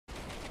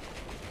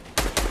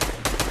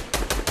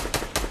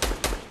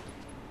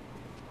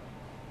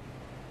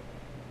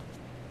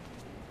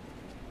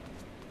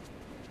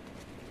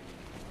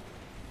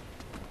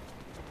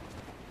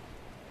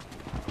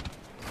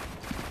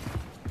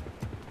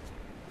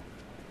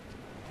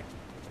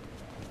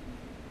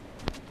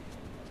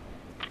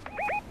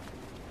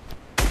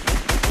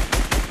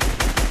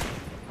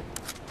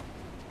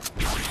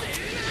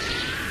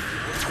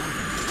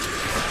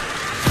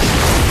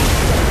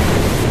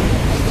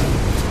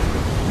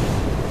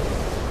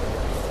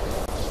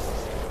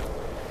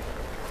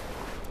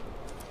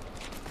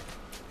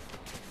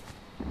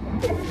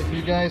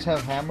you guys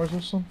have hammers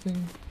or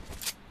something?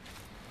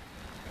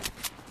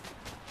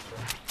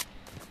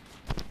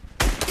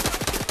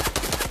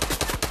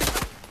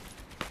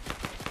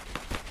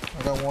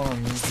 I got one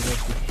on me.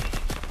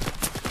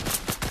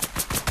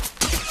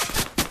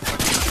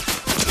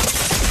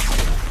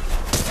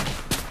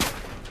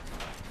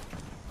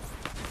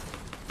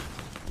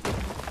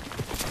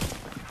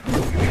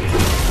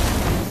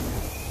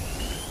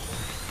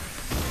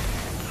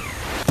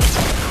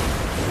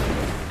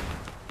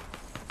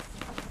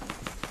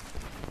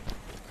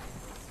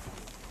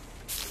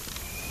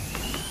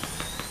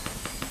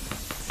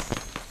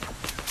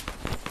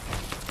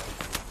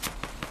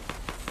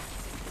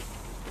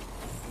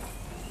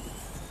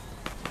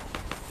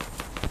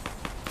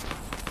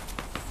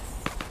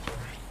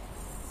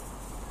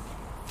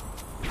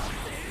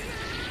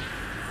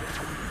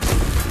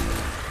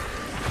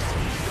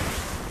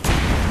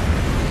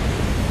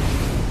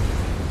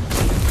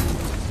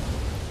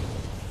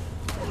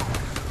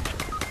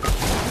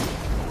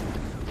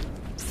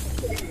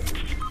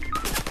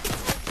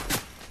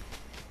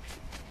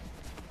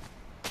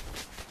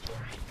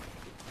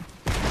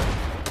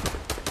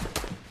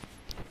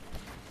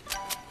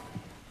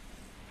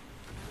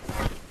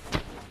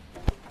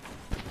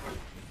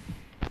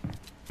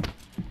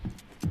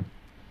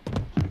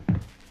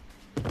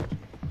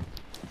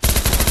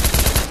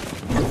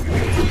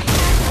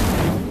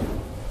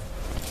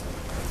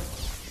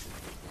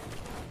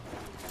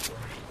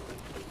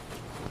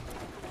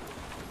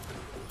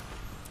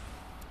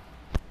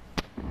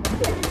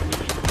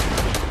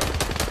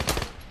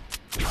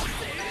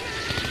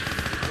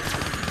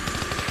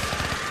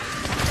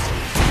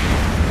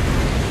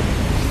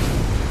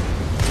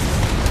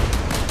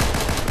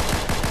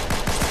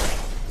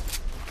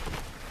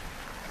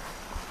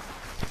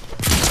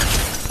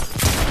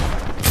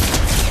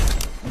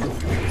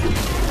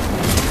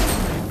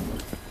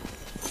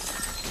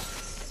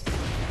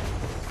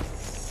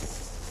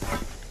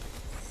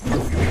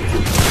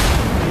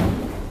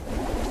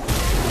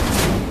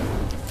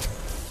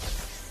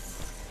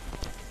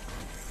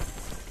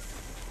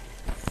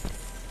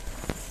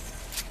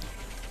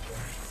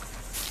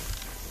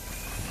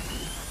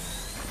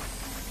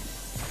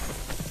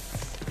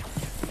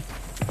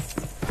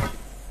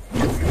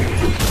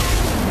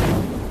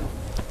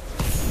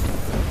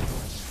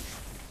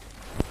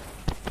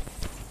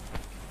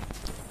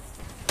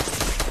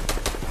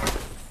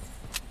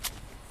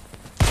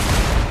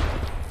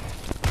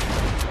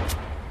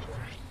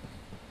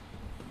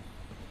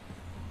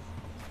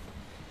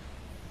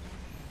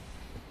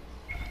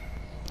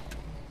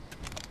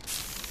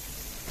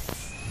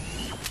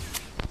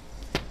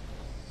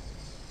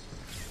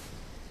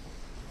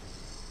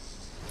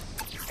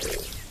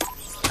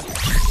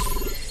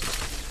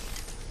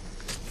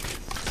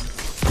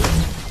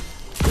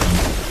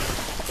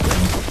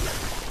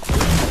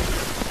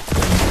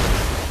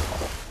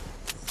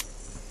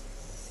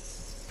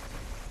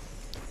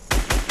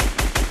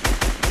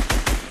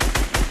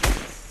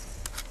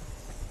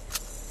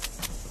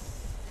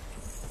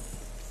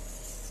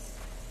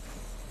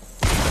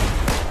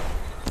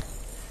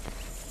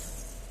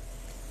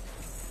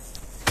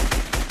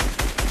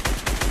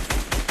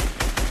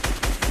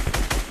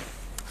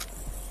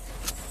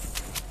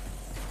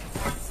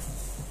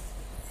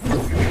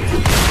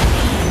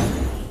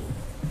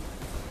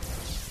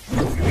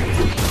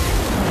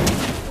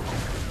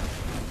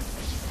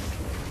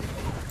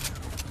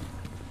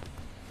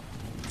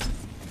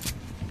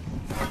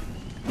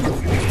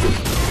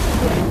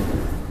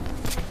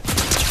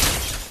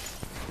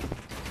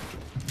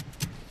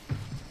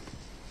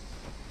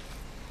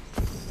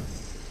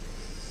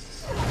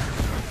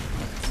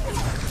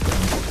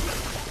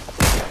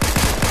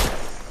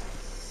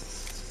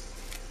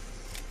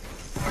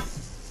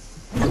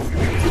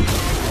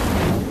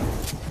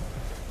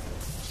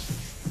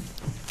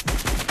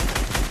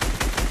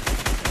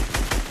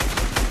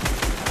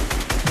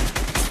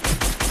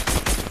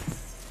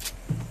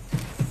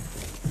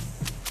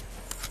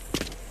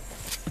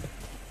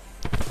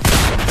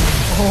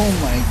 Oh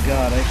my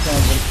god,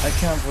 I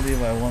can't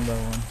believe I won that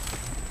one.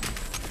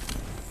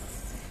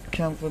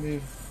 Can't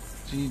believe.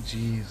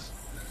 GG's.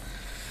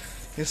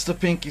 It's the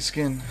Pinkie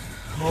skin.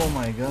 Oh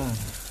my god.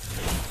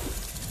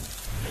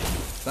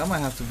 That might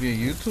have to be a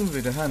YouTube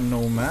video. It had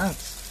no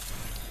mats.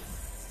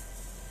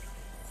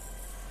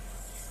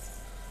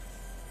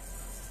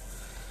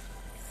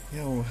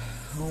 Yo,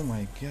 oh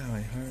my god,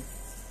 I hurt.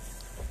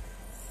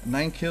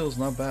 9 kills,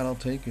 not bad, I'll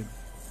take it.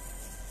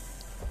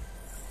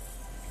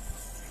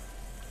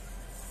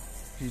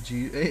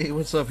 GG. Hey,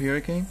 what's up,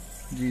 Hurricane?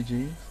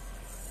 GG.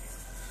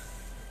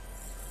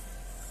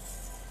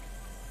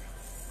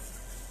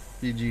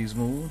 GG's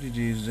Moo.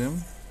 GG's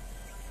Jim.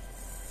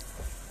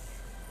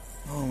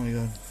 Oh my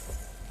god.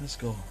 Let's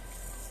go.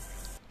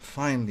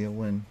 Finally a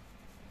win.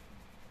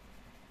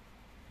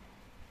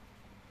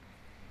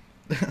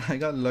 I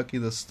got lucky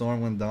the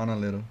storm went down a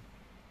little.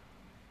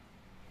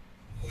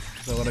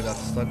 So I would have got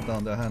stuck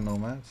down there. I had no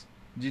mats.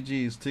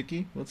 GG's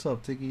Tiki. What's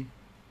up, Tiki?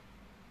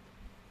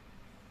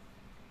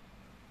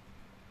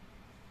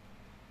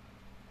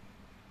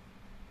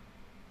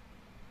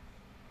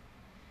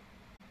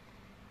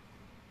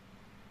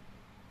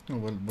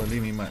 Well,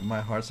 believe me,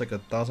 my heart's like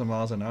 1,000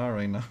 miles an hour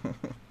right now.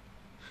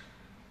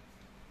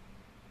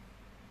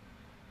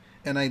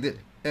 And I did,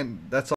 and that's